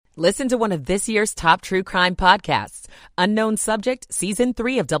Listen to one of this year's top true crime podcasts. Unknown Subject, Season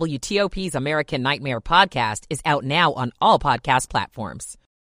 3 of WTOP's American Nightmare podcast is out now on all podcast platforms.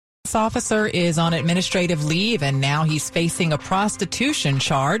 This officer is on administrative leave, and now he's facing a prostitution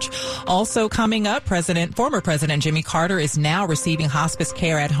charge. Also coming up, former President Jimmy Carter is now receiving hospice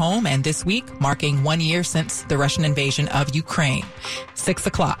care at home, and this week marking 1 year since the Russian invasion of Ukraine. 6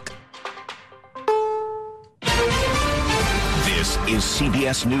 o'clock. This is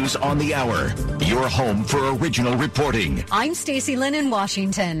CBS News on the Hour, your home for original reporting. I'm Stacey Lynn in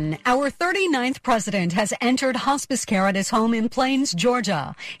Washington. Our 39th president has entered hospice care at his home in Plains,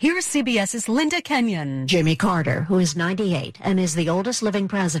 Georgia. Here's CBS's Linda Kenyon. Jimmy Carter, who is 98 and is the oldest living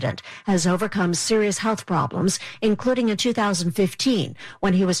president, has overcome serious health problems, including in 2015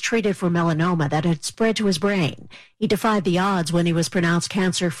 when he was treated for melanoma that had spread to his brain. He defied the odds when he was pronounced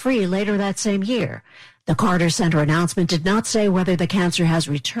cancer-free later that same year. The Carter Center announcement did not say whether the cancer has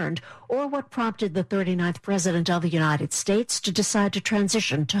returned or what prompted the 39th president of the United States to decide to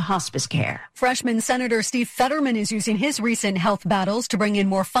transition to hospice care. Freshman Senator Steve Fetterman is using his recent health battles to bring in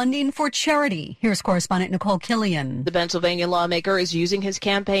more funding for charity. Here's correspondent Nicole Killian. The Pennsylvania lawmaker is using his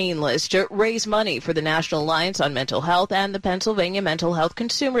campaign list to raise money for the National Alliance on Mental Health and the Pennsylvania Mental Health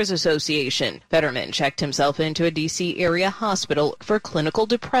Consumers Association. Fetterman checked himself into a D.C. area hospital for clinical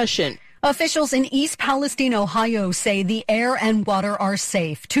depression. Officials in East Palestine, Ohio say the air and water are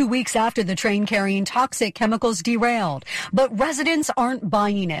safe 2 weeks after the train carrying toxic chemicals derailed. But residents aren't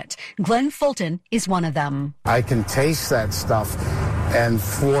buying it. Glenn Fulton is one of them. I can taste that stuff. And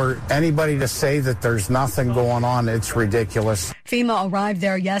for anybody to say that there's nothing going on, it's ridiculous. FEMA arrived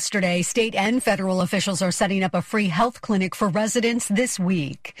there yesterday. State and federal officials are setting up a free health clinic for residents this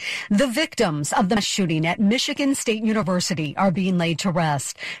week. The victims of the mass shooting at Michigan State University are being laid to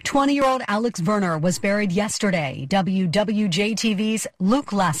rest. 20-year-old Alex Verner was buried yesterday. WWJ-TV's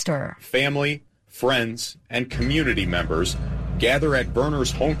Luke Laster. Family, friends, and community members gather at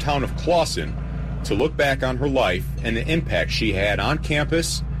Verner's hometown of Clawson to look back on her life and the impact she had on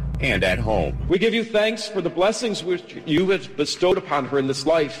campus and at home. We give you thanks for the blessings which you have bestowed upon her in this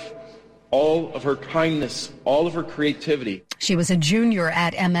life, all of her kindness, all of her creativity. She was a junior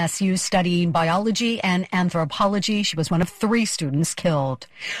at MSU studying biology and anthropology. She was one of 3 students killed.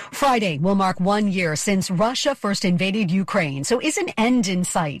 Friday will mark 1 year since Russia first invaded Ukraine. So is an end in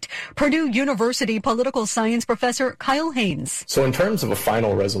sight? Purdue University political science professor Kyle Haynes. So in terms of a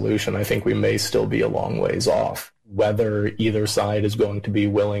final resolution, I think we may still be a long ways off. Whether either side is going to be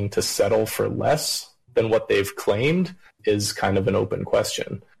willing to settle for less than what they've claimed is kind of an open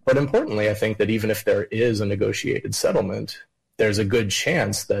question. But importantly, I think that even if there is a negotiated settlement, there's a good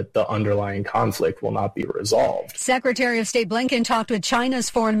chance that the underlying conflict will not be resolved. Secretary of State Blinken talked with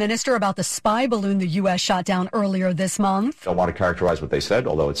China's foreign minister about the spy balloon the U.S. shot down earlier this month. I don't want to characterize what they said,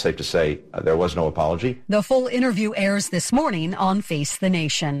 although it's safe to say there was no apology. The full interview airs this morning on Face the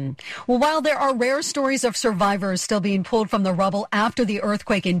Nation. Well, while there are rare stories of survivors still being pulled from the rubble after the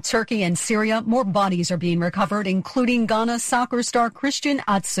earthquake in Turkey and Syria, more bodies are being recovered, including Ghana soccer star Christian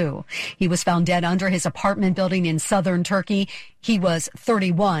Atsu. He was found dead under his apartment building in southern Turkey. He was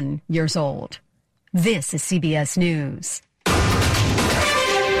 31 years old. This is CBS News.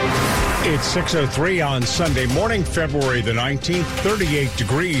 It's 6:03 on Sunday morning, February the 19th, 38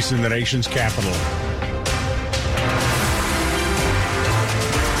 degrees in the nation's capital.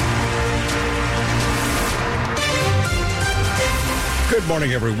 Good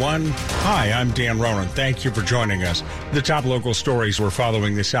morning, everyone. Hi, I'm Dan Ronan. Thank you for joining us. The top local stories we're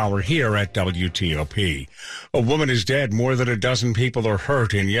following this hour here at WTOP. A woman is dead. More than a dozen people are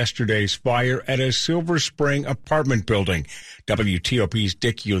hurt in yesterday's fire at a Silver Spring apartment building. WTOP's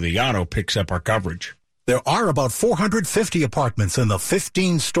Dick Iuliano picks up our coverage. There are about 450 apartments in the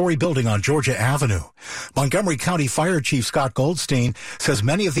 15-story building on Georgia Avenue. Montgomery County Fire Chief Scott Goldstein says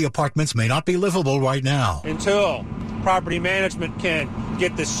many of the apartments may not be livable right now. Until property management can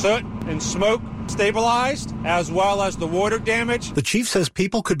get the soot and smoke stabilized, as well as the water damage. The chief says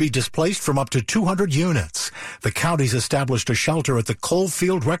people could be displaced from up to 200 units. The county's established a shelter at the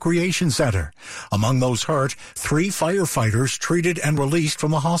Coalfield Recreation Center. Among those hurt, 3 firefighters treated and released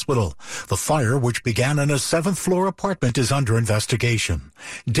from the hospital. The fire, which began in a 7th-floor apartment, is under investigation.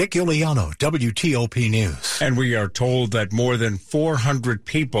 Dick Iuliano, WTOP News. And we are told that more than 400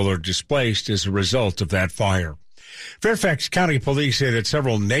 people are displaced as a result of that fire. Fairfax County Police say that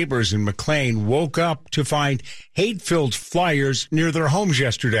several neighbors in McLean woke up to find hate-filled flyers near their homes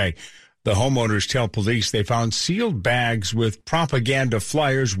yesterday. The homeowners tell police they found sealed bags with propaganda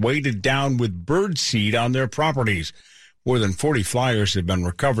flyers weighted down with birdseed on their properties. More than 40 flyers have been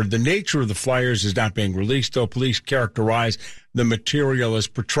recovered. The nature of the flyers is not being released, though police characterize the material as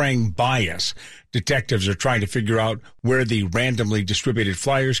portraying bias. Detectives are trying to figure out where the randomly distributed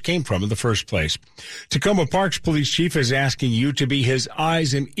flyers came from in the first place. Tacoma Park's police chief is asking you to be his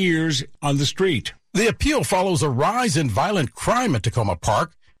eyes and ears on the street. The appeal follows a rise in violent crime at Tacoma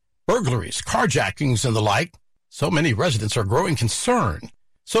Park, burglaries, carjackings, and the like. So many residents are growing concerned.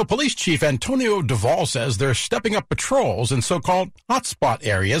 So Police Chief Antonio Duvall says they're stepping up patrols in so-called hotspot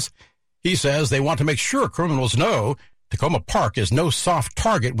areas. He says they want to make sure criminals know Tacoma Park is no soft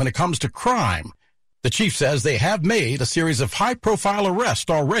target when it comes to crime. The chief says they have made a series of high-profile arrests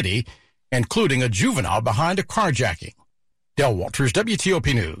already, including a juvenile behind a carjacking. Del Walters,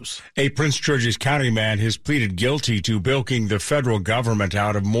 WTOP News. A Prince George's County man has pleaded guilty to bilking the federal government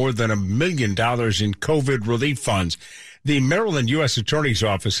out of more than $1 million in COVID relief funds. The Maryland U.S. Attorney's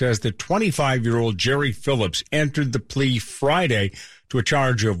Office says that 25-year-old Jerry Phillips entered the plea Friday to a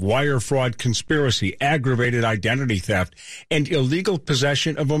charge of wire fraud conspiracy, aggravated identity theft, and illegal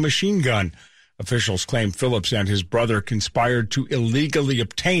possession of a machine gun. Officials claim Phillips and his brother conspired to illegally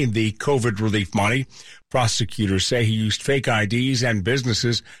obtain the COVID relief money. Prosecutors say he used fake IDs and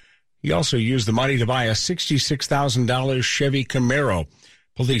businesses. He also used the money to buy a $66,000 Chevy Camaro.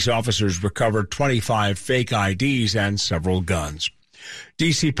 Police officers recovered 25 fake IDs and several guns.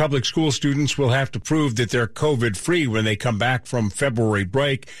 D.C. public school students will have to prove that they're COVID-free when they come back from February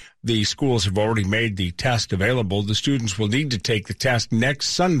break. The schools have already made the test available. The students will need to take the test next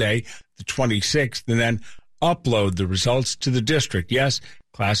Sunday, the 26th, and then upload the results to the district. Yes,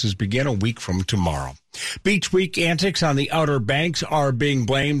 classes begin a week from tomorrow. Beach Week antics on the Outer Banks are being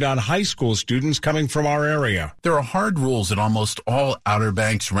blamed on high school students coming from our area. There are hard rules at almost all Outer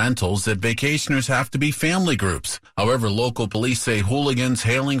Banks rentals that vacationers have to be family groups. However, local police say hooligans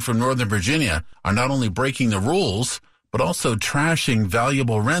hailing from Northern Virginia are not only breaking the rules, but also trashing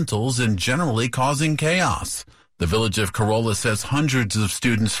valuable rentals and generally causing chaos. The village of Corolla says hundreds of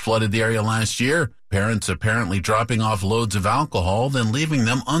students flooded the area last year, parents apparently dropping off loads of alcohol, then leaving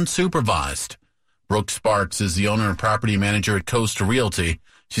them unsupervised. Brooke Sparks is the owner and property manager at Costa Realty.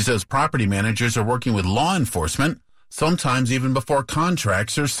 She says property managers are working with law enforcement, sometimes even before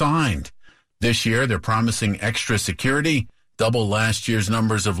contracts are signed. This year, they're promising extra security, double last year's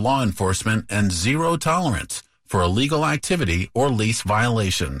numbers of law enforcement, and zero tolerance for illegal activity or lease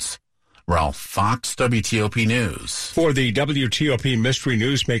violations. Ralph Fox, WTOP News. For the WTOP Mystery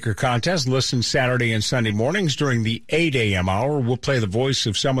Newsmaker Contest, listen Saturday and Sunday mornings during the 8 a.m. hour. We'll play the voice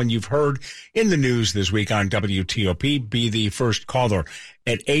of someone you've heard in the news this week on WTOP. Be the first caller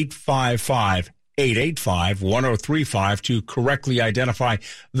at 855-885-1035 to correctly identify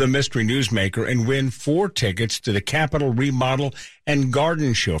the Mystery Newsmaker and win 4 tickets to the Capitol Remodel and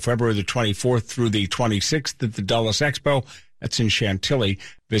Garden Show, February the 24th through the 26th at the Dulles Expo. That's in Chantilly.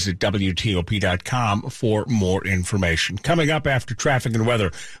 Visit WTOP.com for more information. Coming up after traffic and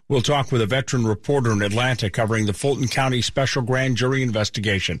weather, we'll talk with a veteran reporter in Atlanta covering the Fulton County Special Grand Jury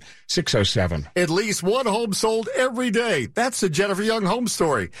investigation. 6:07. At least one home sold every day. That's the Jennifer Young Home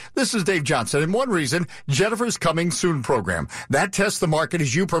Story. This is Dave Johnson, and one reason, Jennifer's Coming Soon program. That tests the market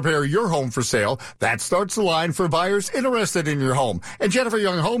as you prepare your home for sale. That starts the line for buyers interested in your home. And Jennifer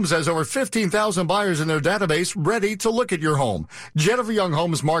Young Homes has over 15,000 buyers in their database ready to look at your home. Jennifer Young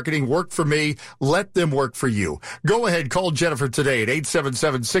Homes marketing worked for me. Let them work for you. Go ahead, call Jennifer today at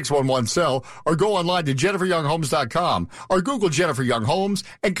 877-611-SELL or go online to jenniferyounghomes.com or Google Jennifer Young Homes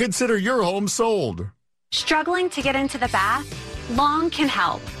and consider your home sold. Struggling to get into the bath? Long can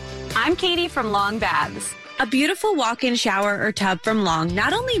help. I'm Katie from Long Baths. A beautiful walk-in shower or tub from Long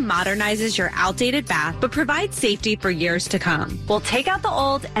not only modernizes your outdated bath, but provides safety for years to come. We'll take out the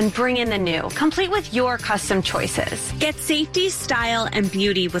old and bring in the new, complete with your custom choices. Get safety, style, and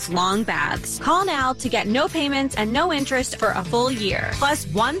beauty with Long Baths. Call now to get no payments and no interest for a full year, plus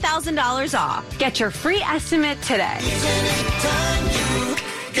 $1,000 off. Get your free estimate today.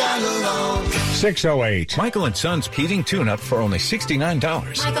 6:08. Michael and Son's heating tune-up for only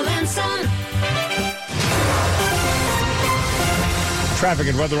 $69. Michael and Son. Traffic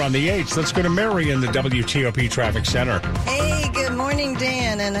and weather on the 8th. Let's go to Mary in the WTOP Traffic Center. Hey, good morning,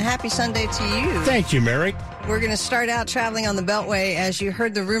 Dan, and a happy Sunday to you. Thank you, Mary. We're going to start out traveling on the Beltway as you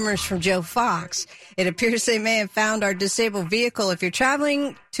heard the rumors from Joe Fox. It appears they may have found our disabled vehicle. If you're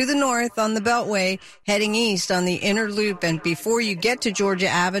traveling to the north on the Beltway, heading east on the inner loop, and before you get to Georgia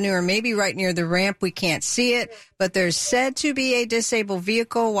Avenue or maybe right near the ramp, we can't see it, but there's said to be a disabled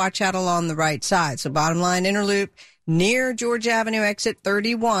vehicle. Watch out along the right side. So bottom line, inner loop, near Georgia Avenue, exit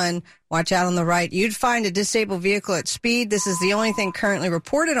 31. Watch out on the right. You'd find a disabled vehicle at speed. This is the only thing currently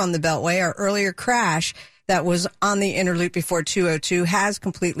reported on the Beltway. Our earlier crash that was on the inner loop before 202 has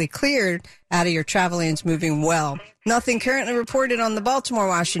completely cleared out of your travel lanes, moving well. Nothing currently reported on the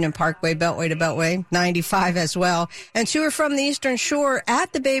Baltimore-Washington Parkway, Beltway to Beltway, 95 as well. And to or from the Eastern Shore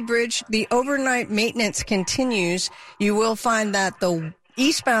at the Bay Bridge, the overnight maintenance continues. You will find that the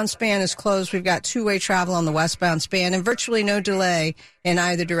eastbound span is closed. We've got two-way travel on the westbound span and virtually no delay in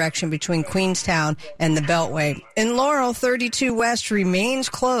either direction between Queenstown and the Beltway. In Laurel, 32 West remains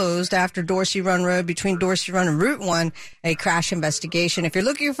closed after Dorsey Run Road between Dorsey Run and Route 1, a crash investigation. If you're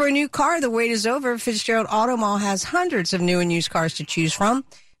looking for a new car, the wait is over. Fitzgerald Auto Mall has hundreds of new and used cars to choose from.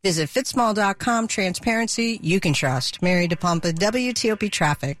 Visit fitzmall.com. Transparency you can trust. Mary DePompa, WTOP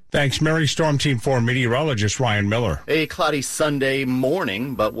Traffic. Thanks, Mary. Storm Team 4 meteorologist Ryan Miller. A cloudy Sunday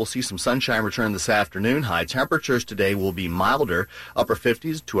morning, but we'll see some sunshine return this afternoon. High temperatures today will be milder, upper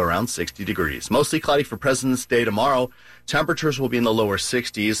 50s to around 60 degrees. Mostly cloudy for President's Day tomorrow. Temperatures will be in the lower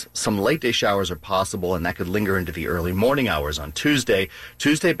 60s. Some late day showers are possible, and that could linger into the early morning hours on Tuesday.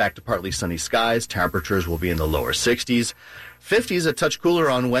 Tuesday, back to partly sunny skies. Temperatures will be in the lower 60s. 50s, a touch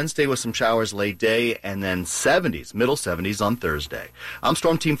cooler on Wednesday with some showers late day, and then 70s, middle 70s on Thursday. I'm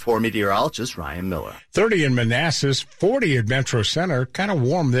Storm Team 4 meteorologist Ryan Miller. 30 in Manassas, 40 at Metro Center. Kind of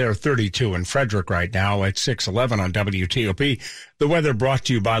warm there, 32 in Frederick right now at 6:11 on WTOP. The weather brought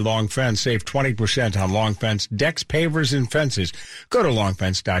to you by Long Fence. Save 20% on Long Fence decks, pavers, and fences. Go to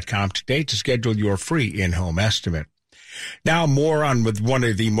longfence.com today to schedule your free in-home estimate. Now more on with one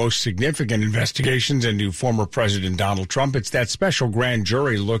of the most significant investigations into former President Donald Trump. It's that special grand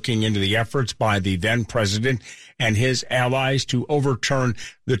jury looking into the efforts by the then president and his allies to overturn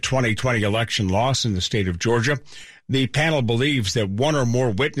the 2020 election loss in the state of Georgia. The panel believes that one or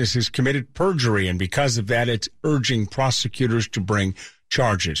more witnesses committed perjury, and because of that, it's urging prosecutors to bring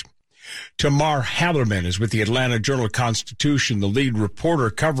charges. Tamar Hallerman is with the Atlanta Journal-Constitution, the lead reporter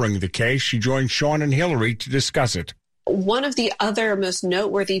covering the case. She joined Sean and Hillary to discuss it. One of the other most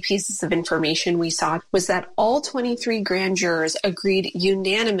noteworthy pieces of information we saw was that all 23 grand jurors agreed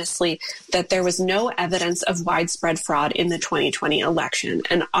unanimously that there was no evidence of widespread fraud in the 2020 election.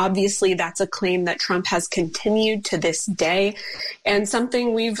 And obviously that's a claim that Trump has continued to this day, and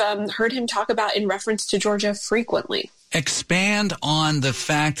something we've heard him talk about in reference to Georgia frequently. Expand on the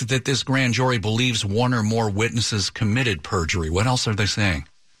fact that this grand jury believes one or more witnesses committed perjury. What else are they saying?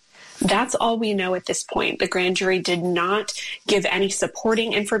 That's all we know at this point. The grand jury did not give any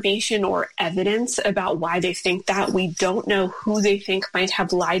supporting information or evidence about why they think that. We don't know who they think might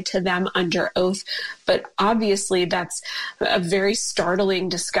have lied to them under oath, but obviously that's a very startling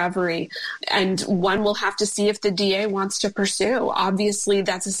discovery, and one we'll have to see if the DA wants to pursue. Obviously,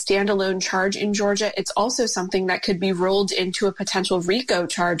 that's a standalone charge in Georgia. It's also something that could be rolled into a potential RICO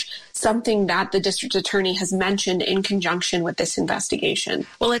charge, something that the district attorney has mentioned in conjunction with this investigation.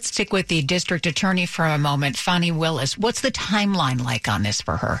 Well, let's stick with the district attorney for a moment. Fani Willis, what's the timeline like on this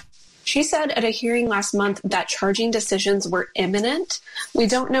for her? She said at a hearing last month that charging decisions were imminent. We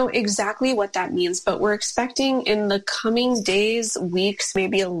don't know exactly what that means, but we're expecting in the coming days, weeks,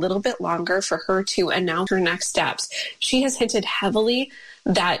 maybe a little bit longer for her to announce her next steps. She has hinted heavily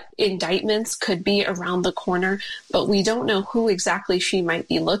that indictments could be around the corner, but we don't know who exactly she might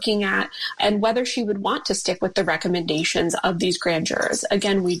be looking at and whether she would want to stick with the recommendations of these grand jurors.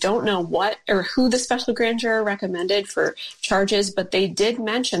 Again, we don't know what or who the special grand juror recommended for charges, but they did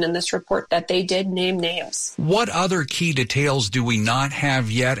mention in this report that they did name names. What other key details do we not have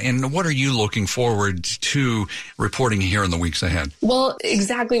yet, and what are you looking forward to reporting here in the weeks ahead? Well,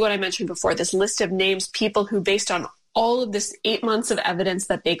 exactly what I mentioned before, this list of names, people who, based on all of this 8 months of evidence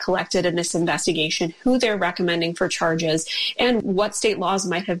that they collected in this investigation, who they're recommending for charges, and what state laws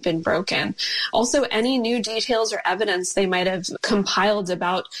might have been broken. Also, any new details or evidence they might have compiled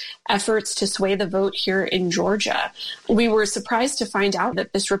about efforts to sway the vote here in Georgia. We were surprised to find out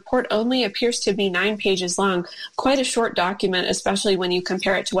that this report only appears to be 9 pages long, quite a short document, especially when you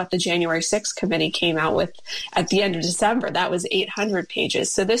compare it to what the January 6th committee came out with at the end of December. That was 800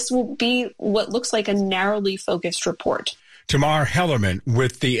 pages. So this will be what looks like a narrowly focused report. Tamar Hallerman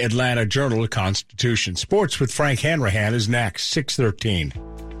with the Atlanta Journal-Constitution. Sports with Frank Hanrahan is next, 6:13.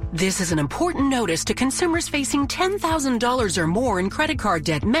 This is an important notice to consumers facing $10,000 or more in credit card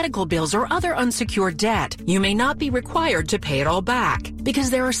debt, medical bills, or other unsecured debt. You may not be required to pay it all back because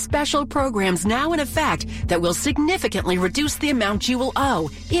there are special programs now in effect that will significantly reduce the amount you will owe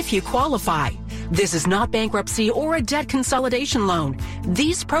if you qualify. This is not bankruptcy or a debt consolidation loan.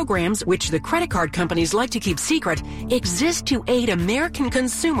 These programs, which the credit card companies like to keep secret, exist to aid American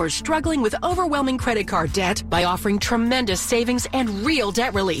consumers struggling with overwhelming credit card debt by offering tremendous savings and real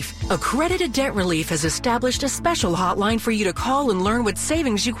debt relief. Accredited Debt Relief has established a special hotline for you to call and learn what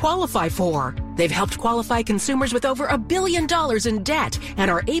savings you qualify for. They've helped qualify consumers with over $1 billion in debt and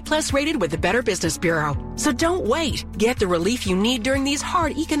are A+ rated with the Better Business Bureau. So don't wait. Get the relief you need during these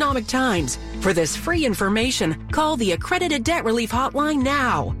hard economic times. For this free information, call the Accredited Debt Relief Hotline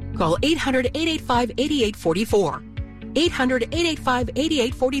now. Call 800-885-8844.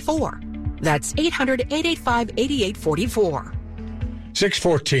 800-885-8844. That's 800-885-8844.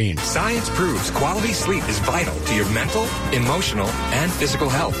 6:14. Science proves quality sleep is vital to your mental, emotional, and physical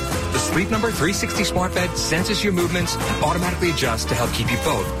health. The Sleep Number 360 smart bed senses your movements and automatically adjusts to help keep you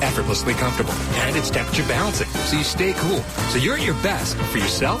both effortlessly comfortable. And it's temperature balancing, so you stay cool. So you're at your best for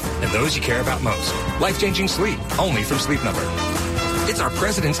yourself and those you care about most. Life-changing sleep, only from Sleep Number. It's our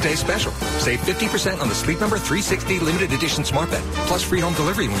President's Day special. Save 50% on the Sleep Number 360 limited edition smart bed, plus free home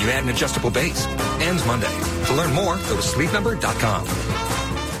delivery when you add an adjustable base. Ends Monday. To learn more, go to sleepnumber.com.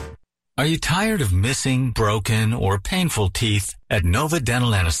 Are you tired of missing, broken, or painful teeth? At Nova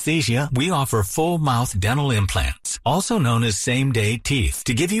Dental Anesthesia, we offer full-mouth dental implants, also known as same-day teeth,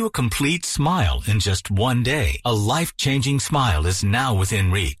 to give you a complete smile in just one day. A life-changing smile is now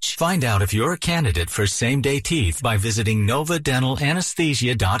within reach. Find out if you're a candidate for same-day teeth by visiting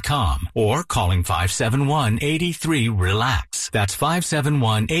NovaDentalAnesthesia.com or calling 571-83-RELAX. That's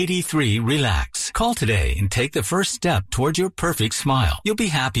 571-83-RELAX. Call today and take the first step towards your perfect smile. You'll be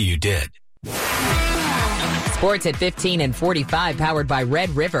happy you did. Sports at 15 and 45, powered by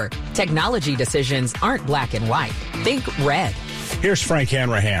Red River. Technology decisions aren't black and white. Think red. Here's Frank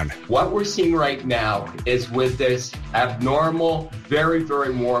Hanrahan. What we're seeing right now is with this abnormal, very,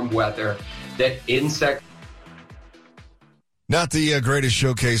 very warm weather, that insect. Not the greatest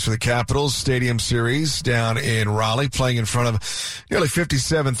showcase for the Capitals. Stadium Series down in Raleigh, playing in front of nearly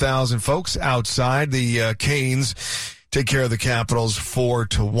 57,000 folks outside. The Canes take care of the Capitals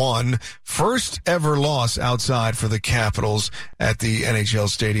 4-1. First ever loss outside for the Capitals at the NHL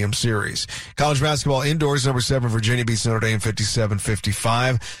Stadium Series. College basketball indoors, number 7 Virginia beats Notre Dame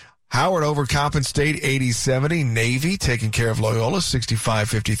 57-55. Howard over Coppin State 80-70. Navy taking care of Loyola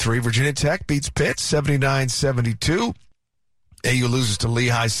 65-53. Virginia Tech beats Pitt 79-72. AU loses to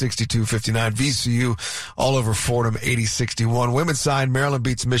Lehigh 62-59. VCU all over Fordham 80-61. Women's side, Maryland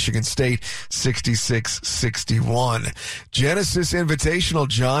beats Michigan State 66-61. Genesis Invitational,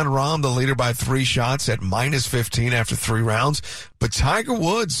 John Rahm, the leader by 3 shots at -15 after 3 rounds. But Tiger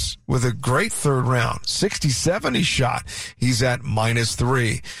Woods with a great third round, 60-70 shot. He's at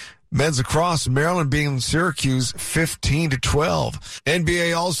 -3. Men's lacrosse, Maryland beating Syracuse 15-12.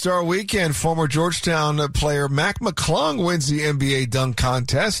 NBA All-Star Weekend, former Georgetown player Mac McClung wins the NBA dunk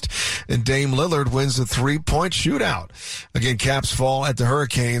contest, and Dame Lillard wins the 3-point shootout. Again, Caps fall at the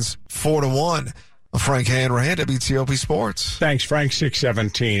Hurricanes 4-1. Frank Hanrahan, WTOP Sports. Thanks, Frank.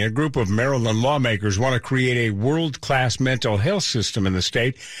 617. A group of Maryland lawmakers want to create a world-class mental health system in the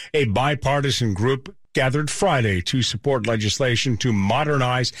state. A bipartisan group gathered Friday to support legislation to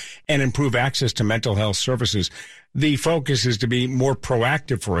modernize and improve access to mental health services. The focus is to be more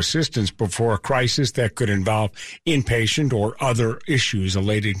proactive for assistance before a crisis that could involve inpatient or other issues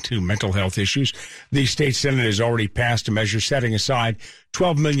relating to mental health issues. The state Senate has already passed a measure setting aside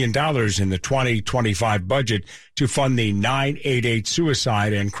 $12 million in the 2025 budget to fund the 988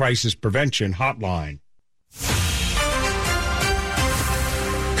 Suicide and Crisis Prevention Hotline.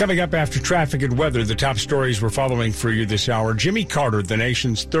 Coming up after traffic and weather, the top stories we're following for you this hour. Jimmy Carter, the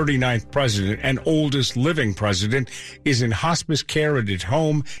nation's 39th president and oldest living president, is in hospice care at his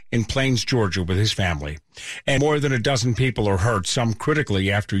home in Plains, Georgia with his family. And more than a dozen people are hurt, some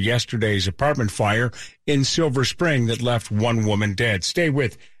critically, after yesterday's apartment fire in Silver Spring that left one woman dead. Stay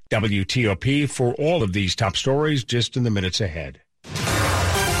with WTOP for all of these top stories just in the minutes ahead.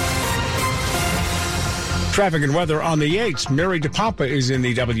 Traffic and weather on the 8th. Mary DePompa is in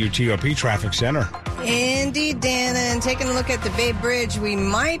the WTOP Traffic Center. Indeed, Dana. And taking a look at the Bay Bridge, we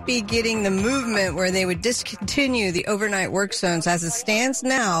might be getting the movement where they would discontinue the overnight work zones. As it stands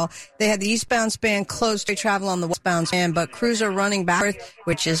now, they have the eastbound span closed to travel on the westbound span, but crews are running back,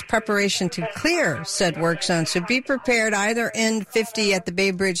 which is preparation to clear said work zone. So be prepared. Either end 50 at the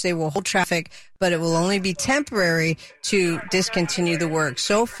Bay Bridge, they will hold traffic, but it will only be temporary to discontinue the work.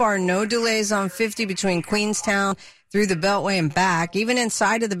 So far, no delays on 50 between Queenstown through the Beltway and back. Even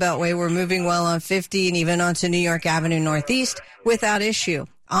inside of the Beltway, we're moving well on 50 and even onto New York Avenue Northeast without issue.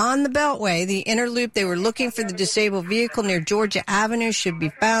 On the Beltway, the inner loop, they were looking for the disabled vehicle near Georgia Avenue, should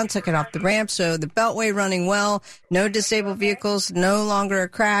be found, took it off the ramp. So the Beltway running well, no disabled vehicles, no longer a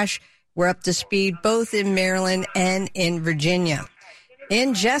crash. We're up to speed both in Maryland and in Virginia.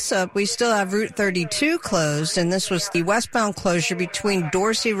 In Jessup, we still have Route 32 closed, and this was the westbound closure between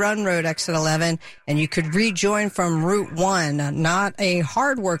Dorsey Run Road, exit 11, and you could rejoin from Route 1. Not a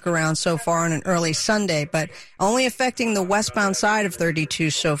hard workaround so far on an early Sunday, but only affecting the westbound side of 32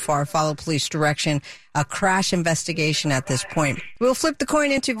 so far. Follow police direction. A crash investigation at this point. We'll flip the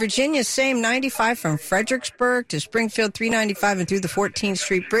coin into Virginia. Same 95 from Fredericksburg to Springfield, 395 and through the 14th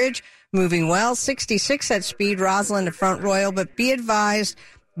Street Bridge. Moving well, 66 at speed, Roslyn to Front Royal, but be advised,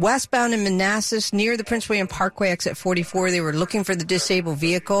 westbound in Manassas near the Prince William Parkway exit 44, they were looking for the disabled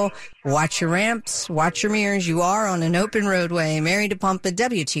vehicle. Watch your ramps, watch your mirrors. You are on an open roadway. Mary DePompa,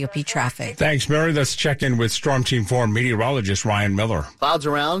 WTOP Traffic. Thanks, Mary. Let's check in with Storm Team 4 meteorologist Ryan Miller. Clouds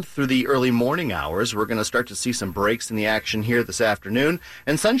around through the early morning hours. We're going to start to see some breaks in the action here this afternoon.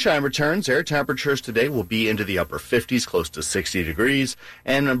 And sunshine returns. Air temperatures today will be into the upper 50s, close to 60 degrees.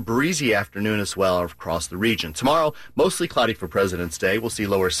 And a breezy afternoon as well across the region. Tomorrow, mostly cloudy for President's Day. We'll see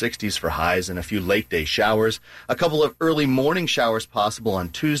lower 60s for highs and a few late day showers. A couple of early morning showers possible on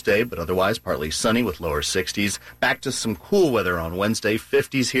Tuesday, but otherwise partly sunny with lower 60s. Back to some cool weather on Wednesday,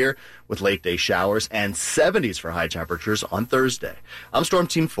 50s here with late day showers and 70s for high temperatures on Thursday. I'm Storm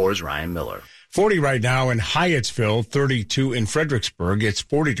Team 4's Ryan Miller. 40 right now in Hyattsville, 32 in Fredericksburg. It's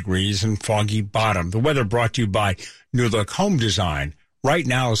 40 degrees in Foggy Bottom. The weather brought to you by New Look Home Design. Right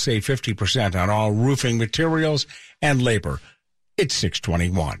now, save 50% on all roofing materials and labor. It's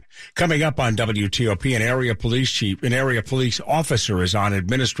 6:21. Coming up on WTOP, an area police officer is on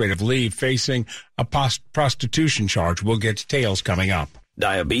administrative leave facing a prostitution charge. We'll get details coming up.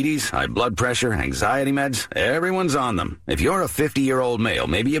 Diabetes, high blood pressure, anxiety meds, everyone's on them. If you're a 50-year-old male,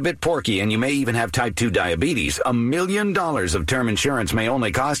 maybe a bit porky, and you may even have type 2 diabetes, $1 million of term insurance may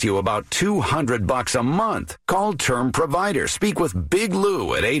only cost you about $200 a month. Call Term Provider. Speak with Big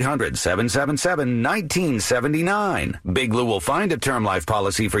Lou at 800-777-1979. Big Lou will find a term life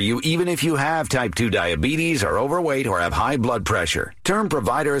policy for you even if you have type 2 diabetes, are overweight, or have high blood pressure. Term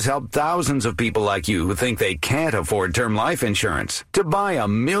Provider has helped thousands of people like you who think they can't afford term life insurance. To buy $1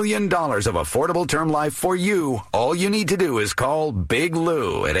 million of affordable term life for you, all you need to do is call Big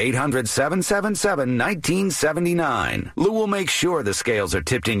Lou at 800-777-1979. Lou will make sure the scales are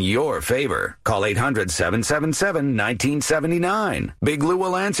tipped in your favor. Call 800-777-1979. Big Lou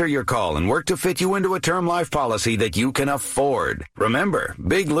will answer your call and work to fit you into a term life policy that you can afford. Remember,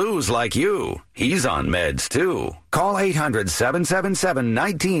 Big Lou's like you. He's on meds, too. Call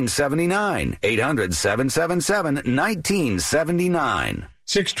 800-777-1979. 800-777-1979.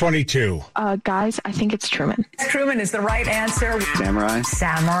 622. Guys, I think it's Truman. Truman is the right answer. Samurai.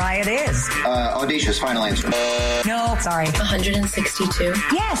 Samurai it is. Audacious, final answer. No, sorry. 162.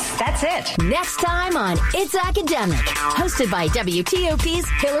 Yes, that's it. Next time on It's Academic, hosted by WTOP's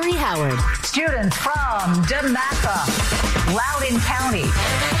Hillary Howard. Students from DeMatha, Loudoun County,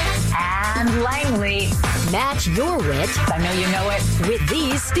 and Langley. Match your wit. I know you know it. With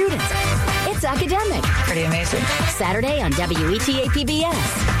these students. It's Academic. Pretty amazing. Saturday on WETA-PBS.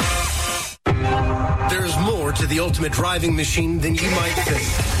 There's more to the ultimate driving machine than you might think.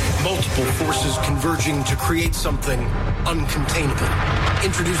 Multiple forces converging to create something uncontainable.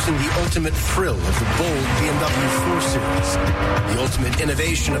 Introducing the ultimate thrill of the bold BMW 4 Series, the ultimate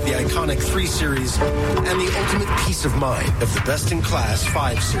innovation of the iconic 3 Series, and the ultimate peace of mind of the best-in-class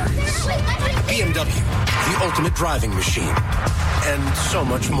 5 Series. BMW, the ultimate driving machine. And so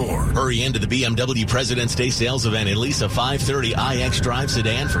much more. Hurry into the BMW President's Day sales event and lease a 530 iX Drive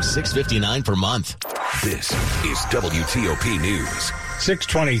sedan for $659 per month. This is WTOP News.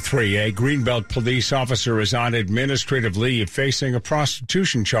 623, a Greenbelt police officer is on administrative leave facing a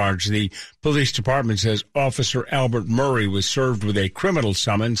prostitution charge. The police department says Officer Albert Murray was served with a criminal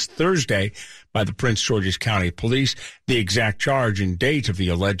summons Thursday by the Prince George's County Police. The exact charge and date of the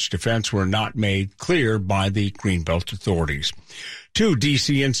alleged offense were not made clear by the Greenbelt authorities. 2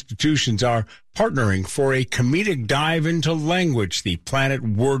 D.C. institutions are partnering for a comedic dive into language. The Planet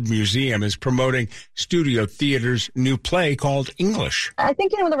Word Museum is promoting Studio Theater's new play called English. I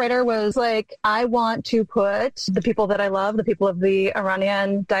think, the writer was like, I want to put the people that I love, the people of the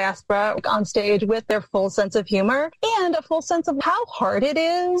Iranian diaspora, on stage with their full sense of humor and a full sense of how hard it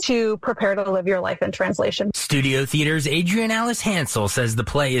is to prepare to live your life in translation. Studio Theater's Adrian Alice Hansel says the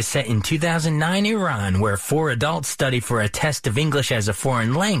play is set in 2009 Iran, where 4 adults study for a test of English as a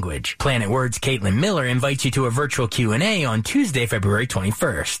foreign language. Planet Word's Caitlin Miller invites you to a virtual Q&A on Tuesday, February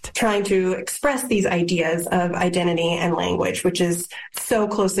 21st. Trying to express these ideas of identity and language, which is so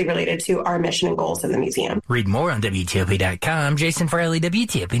closely related to our mission and goals in the museum. Read more on WTOP.com. Jason Farley,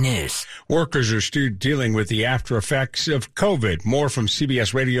 WTOP News. Workers are still dealing with the after effects of COVID. More from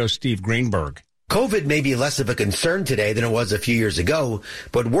CBS Radio's Steve Greenberg. COVID may be less of a concern today than it was a few years ago,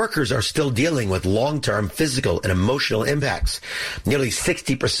 but workers are still dealing with long-term physical and emotional impacts. Nearly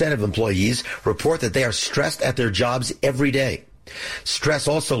 60% of employees report that they are stressed at their jobs every day. Stress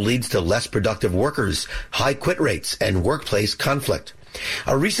also leads to less productive workers, high quit rates, and workplace conflict.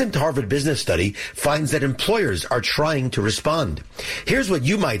 A recent Harvard Business study finds that employers are trying to respond. Here's what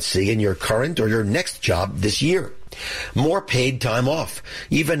you might see in your current or your next job this year. More paid time off,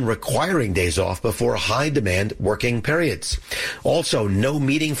 even requiring days off before high-demand working periods. Also, no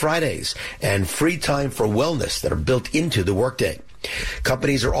meeting Fridays and free time for wellness that are built into the workday.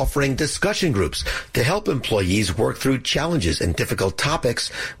 Companies are offering discussion groups to help employees work through challenges and difficult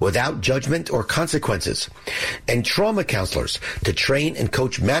topics without judgment or consequences. And trauma counselors to train and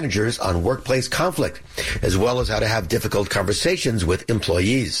coach managers on workplace conflict, as well as how to have difficult conversations with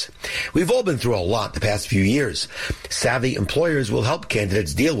employees. We've all been through a lot the past few years. Savvy employers will help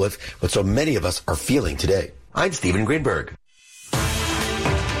candidates deal with what so many of us are feeling today. I'm Stephen Greenberg.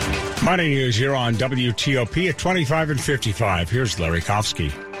 Money News here on WTOP at 25 and 55. Here's Larry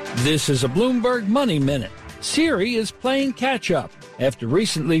Kofsky. This is a Bloomberg Money Minute. Siri is playing catch-up. After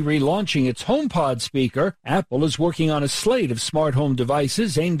recently relaunching its HomePod speaker, Apple is working on a slate of smart home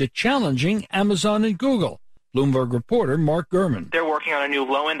devices aimed at challenging Amazon and Google. Bloomberg reporter Mark Gurman. They're working on a new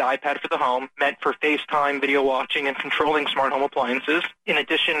low-end iPad for the home, meant for FaceTime, video watching, and controlling smart home appliances, in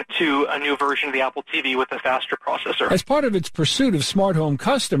addition to a new version of the Apple TV with a faster processor. As part of its pursuit of smart home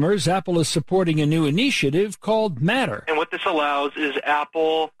customers, Apple is supporting a new initiative called Matter. And what this allows is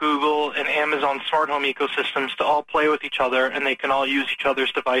Apple, Google, and Amazon smart home ecosystems to all play with each other, and they can all use each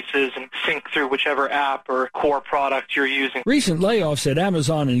other's devices and sync through whichever app or core product you're using. Recent layoffs at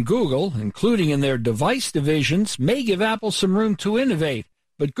Amazon and Google, including in their device division, may give Apple some room to innovate,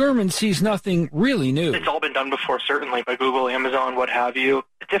 but Gurman sees nothing really new. It's all been done before, certainly, by Google, Amazon, what have you.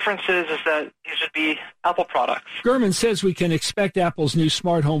 The difference is that these would be Apple products. Gurman says we can expect Apple's new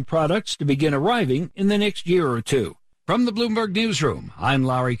smart home products to begin arriving in the next year or two. From the Bloomberg Newsroom, I'm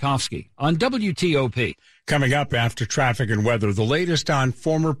Larry Kofsky on WTOP. Coming up after traffic and weather, the latest on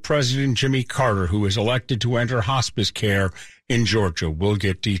former President Jimmy Carter, who is elected to enter hospice care in Georgia. We'll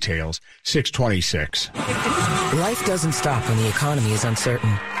get details. 6:26. Life doesn't stop when the economy is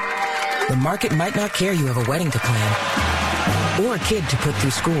uncertain. The market might not care you have a wedding to plan or a kid to put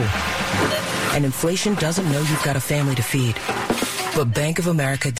through school. And inflation doesn't know you've got a family to feed. But Bank of America